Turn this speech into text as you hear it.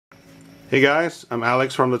Hey guys, I'm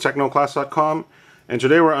Alex from the Technoclast.com, and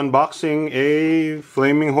today we're unboxing a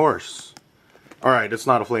flaming horse. Alright, it's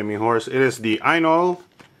not a flaming horse, it is the Ainol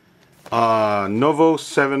Novo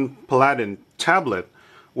 7 Paladin tablet,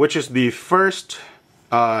 which is the first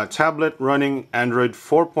tablet running Android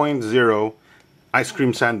 4.0 Ice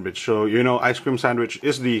Cream Sandwich. So you know Ice Cream Sandwich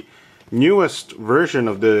is the newest version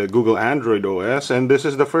of the Google Android OS, and this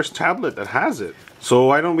is the first tablet that has it. So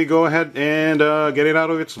why don't we go ahead and get it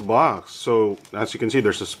out of its box. So as you can see,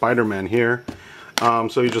 there's a SpiderMan here.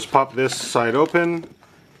 So you just pop this side open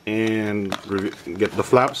and get the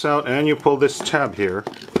flaps out, and you pull this tab here.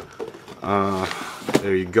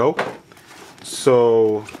 There you go.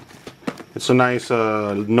 So it's a nice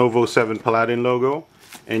Novo 7 Paladin logo,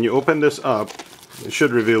 and you open this up. It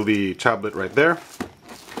should reveal the tablet right there.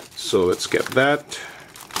 So let's get that.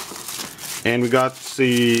 And we got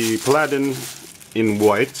the Paladin in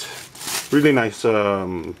white. Really nice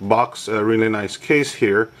box, a really nice case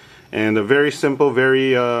here. And a very simple,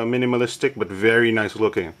 very minimalistic, but very nice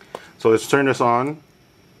looking. So let's turn this on.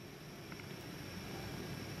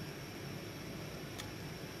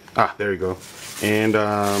 Ah, there you go. And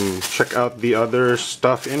check out the other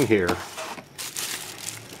stuff in here.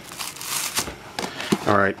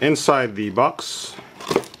 Alright, inside the box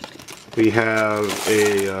we have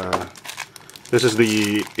a this is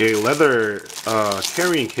a leather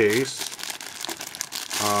carrying case,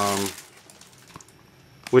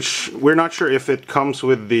 which we're not sure if it comes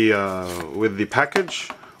with the package,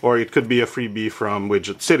 or it could be a freebie from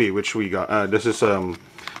Widget City, which we got. This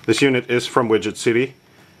unit is from Widget City,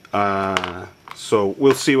 so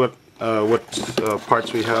we'll see what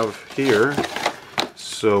parts we have here.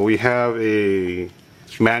 So we have a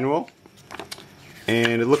manual,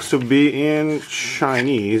 and it looks to be in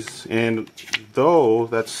Chinese, and though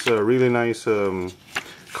that's a really nice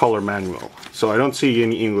color manual, so I don't see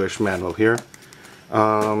any English manual here.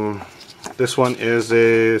 This one is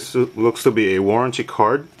looks to be a warranty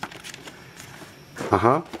card.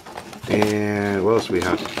 And what else we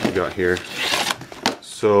got here?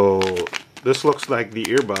 So this looks like the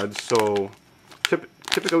earbuds. So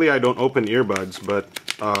typically I don't open earbuds, but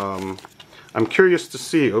I'm curious to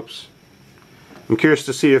see. I'm curious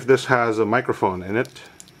to see if this has a microphone in it,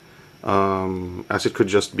 as it could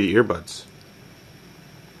just be earbuds.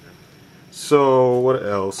 So what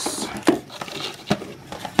else?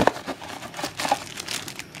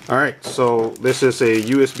 Alright, so this is a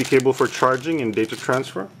USB cable for charging and data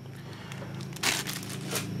transfer.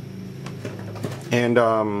 And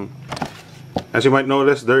as you might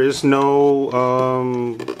notice, there is no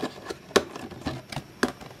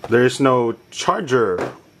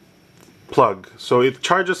charger plug. So it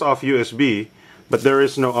charges off USB, but there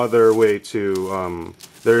is no other way to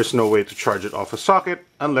charge it off a socket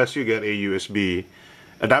unless you get a USB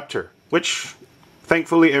adapter, which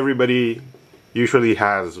thankfully everybody usually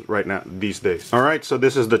has right now these days. Alright, so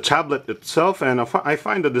this is the tablet itself, and I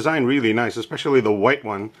find the design really nice, especially the white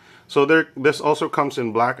one. So this also comes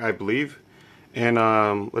in black, I believe. And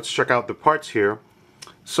let's check out the parts here.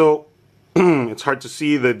 So it's hard to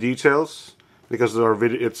see the details because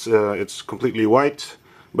it's completely white,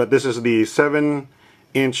 but this is the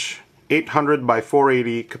 7-inch 800 by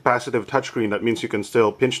 480 capacitive touchscreen. That means you can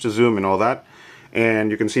still pinch to zoom and all that. And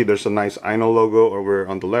you can see there's a nice Ainol logo over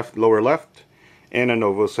on the lower left, and a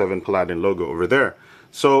Novo 7 Paladin logo over there.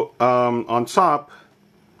 So on top,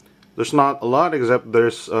 there's not a lot, except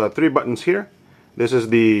there's 3 buttons here. This is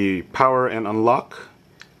the power and unlock,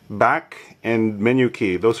 back, and menu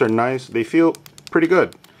key. Those are nice. They feel pretty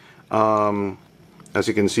good, as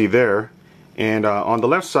you can see there. And on the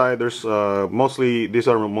left side, there's these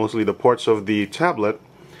are mostly the ports of the tablet.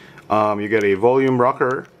 You get a volume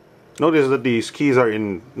rocker. Notice that these keys are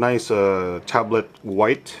in nice tablet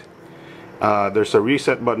white. There's a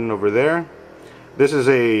reset button over there. This is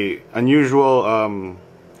unusual.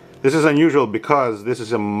 This is unusual because this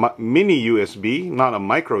is a mini USB, not a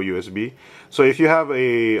micro USB. So if you have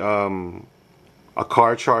a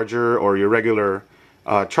car charger or your regular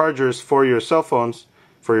chargers for your cell phones,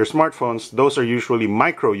 for your smartphones, those are usually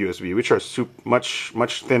micro USB, which are much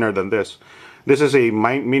thinner than this. This is a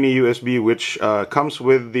mini USB, which comes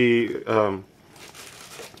with the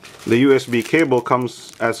USB cable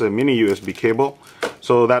comes as a mini USB cable.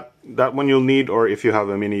 So that one you'll need, or if you have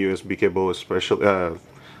a mini USB cable, especially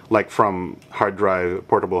like from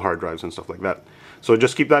portable hard drives and stuff like that. So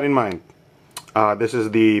just keep that in mind. This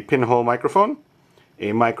is the pinhole microphone,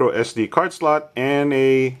 a micro SD card slot, and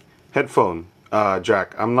a headphone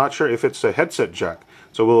jack. I'm not sure if it's a headset jack,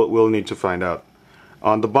 so we'll need to find out.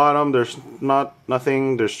 On the bottom, there's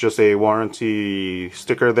nothing. There's just a warranty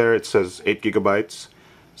sticker there. It says 8 gigabytes.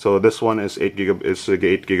 So this one is 8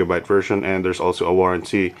 GB version, and there's also a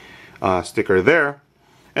warranty sticker there.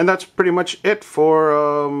 And that's pretty much it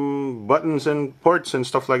for buttons and ports and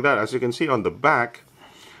stuff like that. As you can see on the back,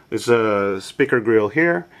 there's a speaker grill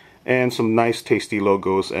here and some nice tasty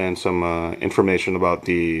logos and some information about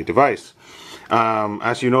the device.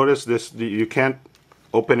 As you notice, you can't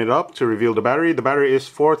open it up to reveal the battery. The battery is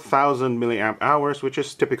 4,000 milliamp hours, which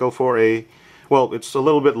is typical for a, well, it's a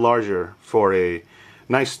little bit larger for a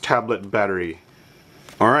nice tablet battery.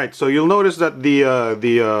 Alright, so you'll notice that the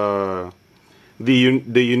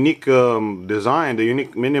unique design, the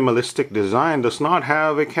unique minimalistic design does not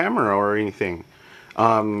have a camera or anything.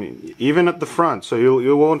 Even at the front, so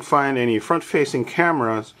you won't find any front-facing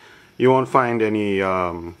cameras. You won't find any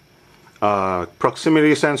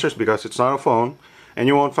proximity sensors because it's not a phone, and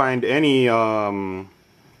you won't find any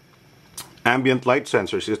ambient light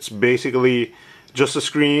sensors. It's basically just a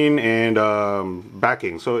screen and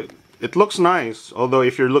backing. So it looks nice, although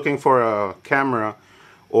if you're looking for a camera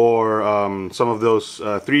or some of those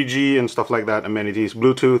 3G and stuff like that amenities,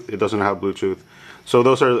 Bluetooth, it doesn't have Bluetooth. So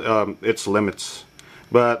those are its limits.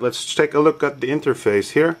 But let's take a look at the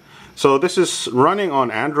interface here. So this is running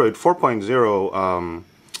on Android 4.0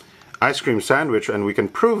 Ice Cream Sandwich, and we can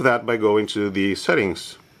prove that by going to the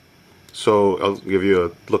settings. So I'll give you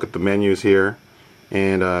a look at the menus here,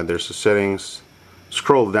 and there's the settings.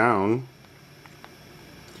 Scroll down,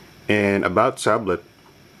 and about tablet.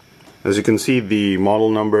 As you can see, the model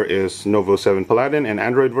number is Novo 7 Paladin and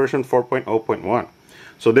Android version 4.0.1.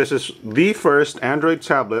 So this is the first Android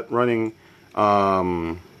tablet running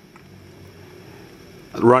Android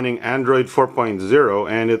 4.0,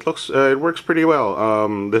 and it works pretty well.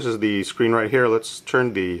 This is the screen right here. Let's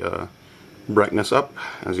turn the brightness up,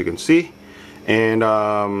 as you can see. And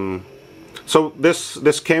so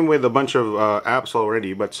this came with a bunch of apps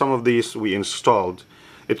already, but some of these we installed.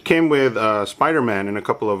 It came with SpiderMan and a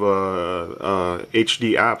couple of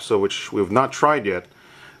HD apps, so which we've not tried yet.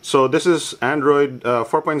 So this is Android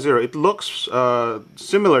 4.0. It looks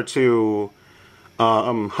similar to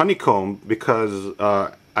Honeycomb, because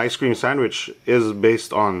Ice Cream Sandwich is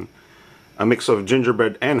based on a mix of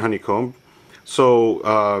gingerbread and honeycomb. So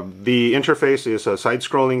the interface is a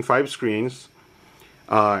side-scrolling 5 screens.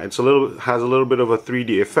 Has a little bit of a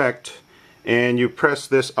 3D effect, and you press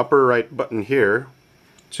this upper right button here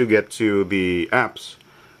to get to the apps.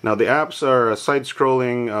 Now the apps are a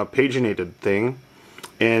side-scrolling paginated thing,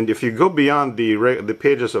 and if you go beyond the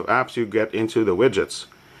pages of apps, you get into the widgets.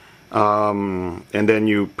 And then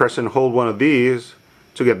you press and hold one of these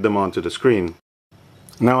to get them onto the screen.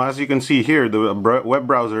 Now, as you can see here, the web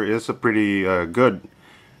browser is a pretty good,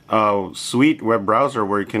 sweet web browser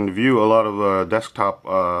where you can view a lot of desktop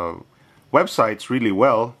websites really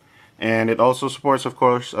well. And it also supports, of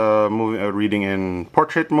course, reading in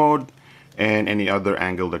portrait mode and any other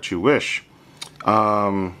angle that you wish.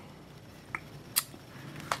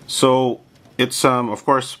 So it's of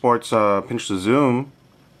course supports pinch to zoom.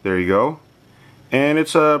 There you go. And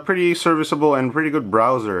it's a pretty serviceable and pretty good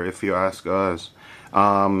browser, if you ask us.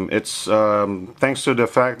 It's thanks to the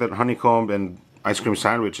fact that Honeycomb and Ice Cream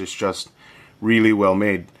Sandwich is just really well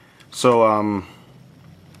made. So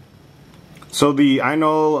so the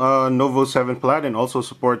Ainol Novo 7 Paladin also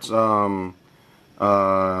supports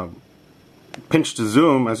pinch to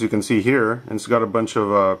zoom, as you can see here, and it's got a bunch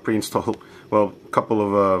of pre-installed, well, a couple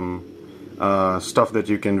of stuff that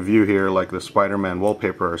you can view here, like the SpiderMan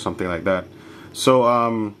wallpaper or something like that. So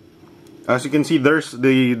as you can see, there's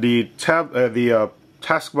the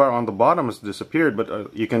taskbar on the bottom has disappeared,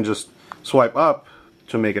 but you can just swipe up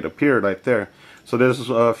to make it appear right there. So this is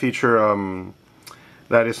a feature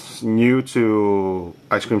that is new to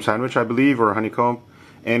Ice Cream Sandwich, I believe, or Honeycomb,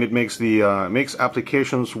 and it makes makes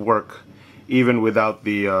applications work even without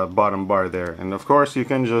the bottom bar there. And of course, you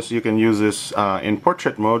can use this in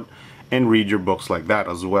portrait mode and read your books like that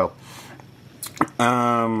as well.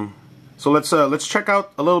 So let's check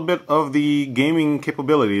out a little bit of the gaming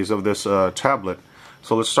capabilities of this tablet.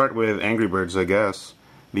 So let's start with Angry Birds, I guess,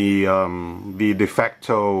 the de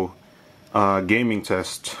facto gaming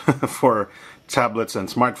test for tablets and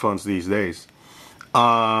smartphones these days.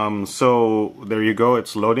 So there you go,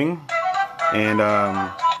 it's loading, and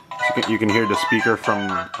you can hear the speaker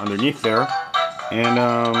from underneath there. And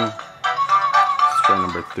let's try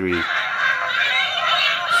number 3.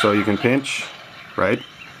 So you can pinch, right?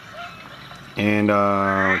 And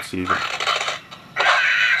let's see.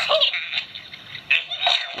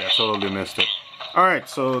 Yeah, totally missed it. All right,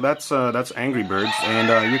 so that's Angry Birds,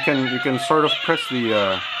 and you can sort of press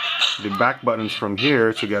the back buttons from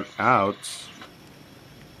here to get out.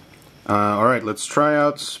 All right, let's try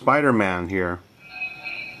out SpiderMan here.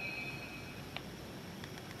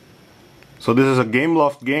 So this is a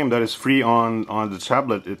Gameloft game that is free on the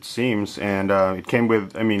tablet, it seems, and it came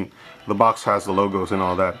with, I mean, the box has the logos and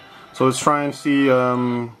all that. So let's try and see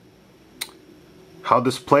how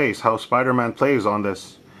this plays, how SpiderMan plays on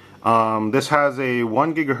this. This has a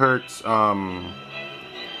 1 gigahertz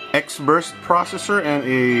X-Burst processor and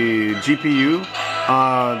a GPU.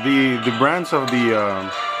 The brands of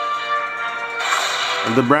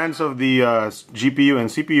the GPU and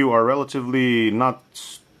CPU are relatively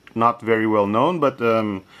not very well known, but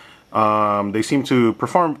they seem to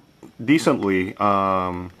perform decently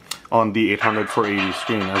on the 800/480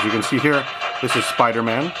 screen. As you can see here, this is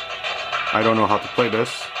SpiderMan. I don't know how to play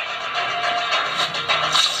this.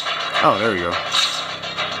 Oh, there we go.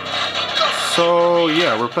 So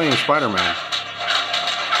yeah, we're playing SpiderMan.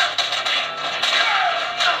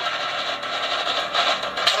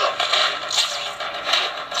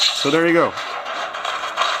 So there you go.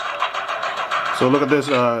 So look at this.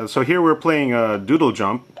 So here we're playing Doodle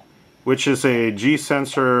Jump, which is a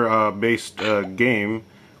G-sensor based game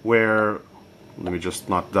where, let me just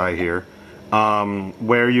not die here,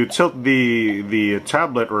 where you tilt the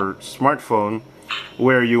tablet or smartphone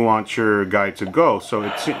where you want your guy to go. So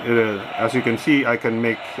it's as you can see, I can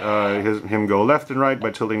make him go left and right by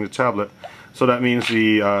tilting the tablet. So that means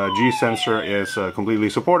the G-sensor is completely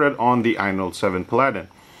supported on the Ainol 7 Paladin,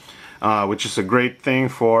 which is a great thing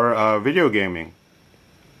for video gaming.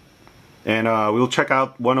 And we'll check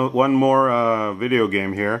out one more video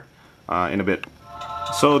game here in a bit.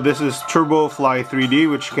 So this is TurboFly 3D,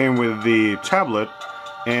 which came with the tablet,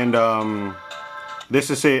 and this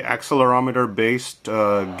is a accelerometer based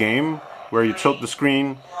game where you tilt the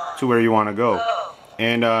screen to where you want to go.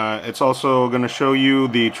 And it's also going to show you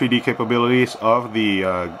the 3D capabilities of the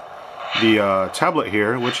tablet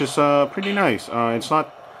here, which is pretty nice. It's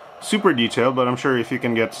not super detailed, but I'm sure if you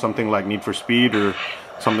can get something like Need for Speed or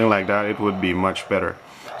something like that, it would be much better.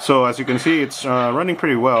 So as you can see, it's running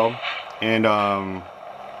pretty well, and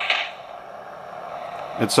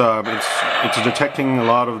it's detecting a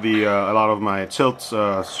lot of my tilts,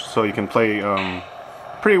 so you can play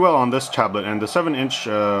pretty well on this tablet. And the 7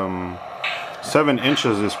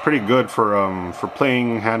 inches is pretty good for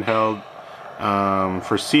playing handheld,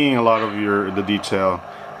 for seeing a lot of the detail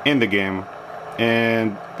in the game.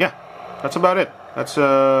 And yeah, that's about it.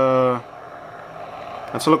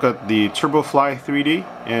 Let's look at the TurboFly 3D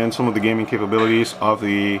and some of the gaming capabilities of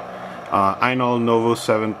the Ainol Novo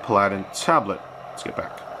 7 Paladin tablet. Let's get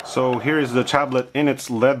back. So here is the tablet in its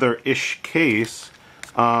leather-ish case.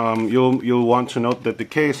 You'll want to note that the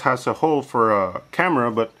case has a hole for a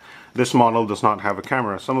camera, but this model does not have a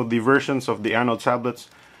camera. Some of the versions of the Ainol tablets,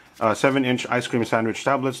 7-inch ice cream sandwich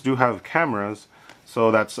tablets, do have cameras,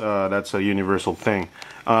 so that's a universal thing.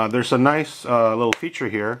 There's a nice little feature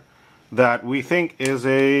here that we think is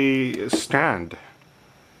a stand.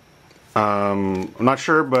 I'm not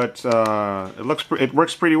sure, but it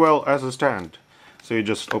works pretty well as a stand. So you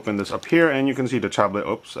just open this up here, and you can see the tablet.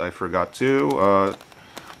 Oops, I forgot to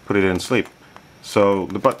put it in sleep. So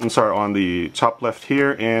the buttons are on the top left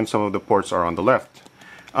here, and some of the ports are on the left.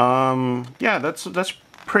 Yeah, that's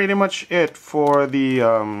pretty much it for the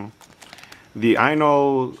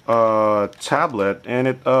Ainol tablet, and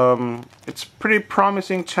it's pretty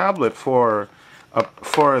promising tablet for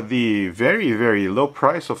the very low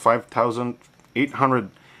price of 5,800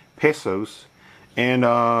 pesos. And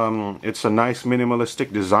it's a nice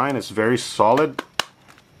minimalistic design. It's very solid.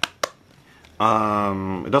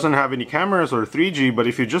 It doesn't have any cameras or 3G, but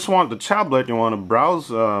if you just want the tablet, you want to browse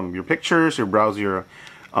your pictures, you browse your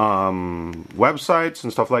websites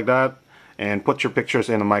and stuff like that, and put your pictures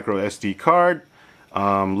in a micro SD card,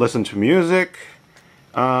 listen to music,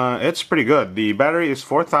 it's pretty good. The battery is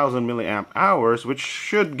 4,000 milliamp hours, which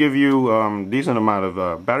should give you decent amount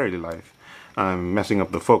of battery life. I'm messing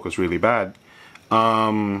up the focus really bad.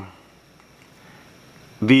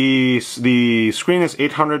 The screen is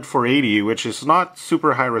 800/480, which is not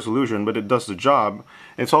super high resolution, but it does the job.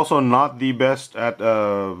 It's also not the best at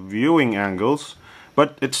viewing angles,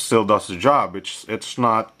 but it still does the job. It's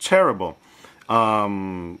not terrible.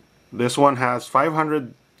 This one has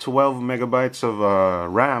 512 megabytes of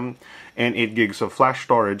RAM and 8 gigs of flash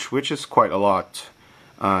storage, which is quite a lot,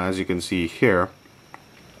 as you can see here.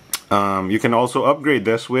 You can also upgrade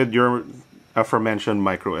this with your aforementioned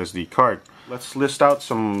micro SD card. Let's list out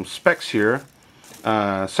some specs here.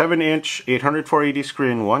 7-inch 800/480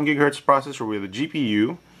 screen, 1 gigahertz processor with a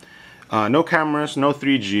GPU, no cameras, no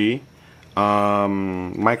 3G,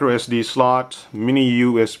 micro SD slot, mini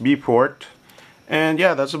USB port, and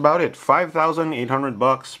yeah, that's about it. 5,800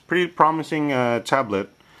 bucks. Pretty promising tablet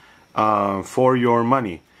for your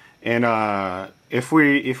money. And if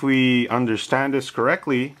we understand this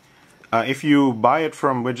correctly, if you buy it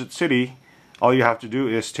from Widget City, all you have to do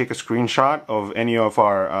is take a screenshot of any of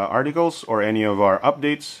our articles or any of our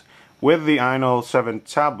updates with the Ainol 7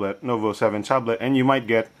 tablet, Novo 7 tablet, and you might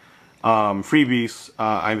get freebies.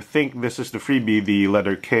 I think this is the freebie, the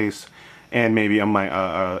leather case, and maybe a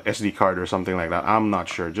SD card or something like that. I'm not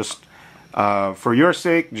sure. Just for your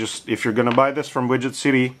sake, just if you're gonna buy this from Widget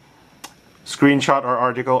City, screenshot our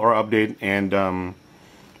article or update and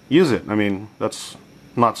use it. I mean, that's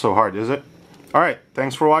not so hard, is it? Alright,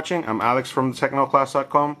 thanks for watching. I'm Alex from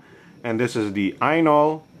Technoclast.com, and this is the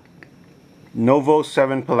Ainol Novo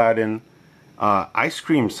 7 Paladin ice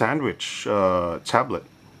cream sandwich tablet.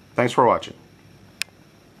 Thanks for watching.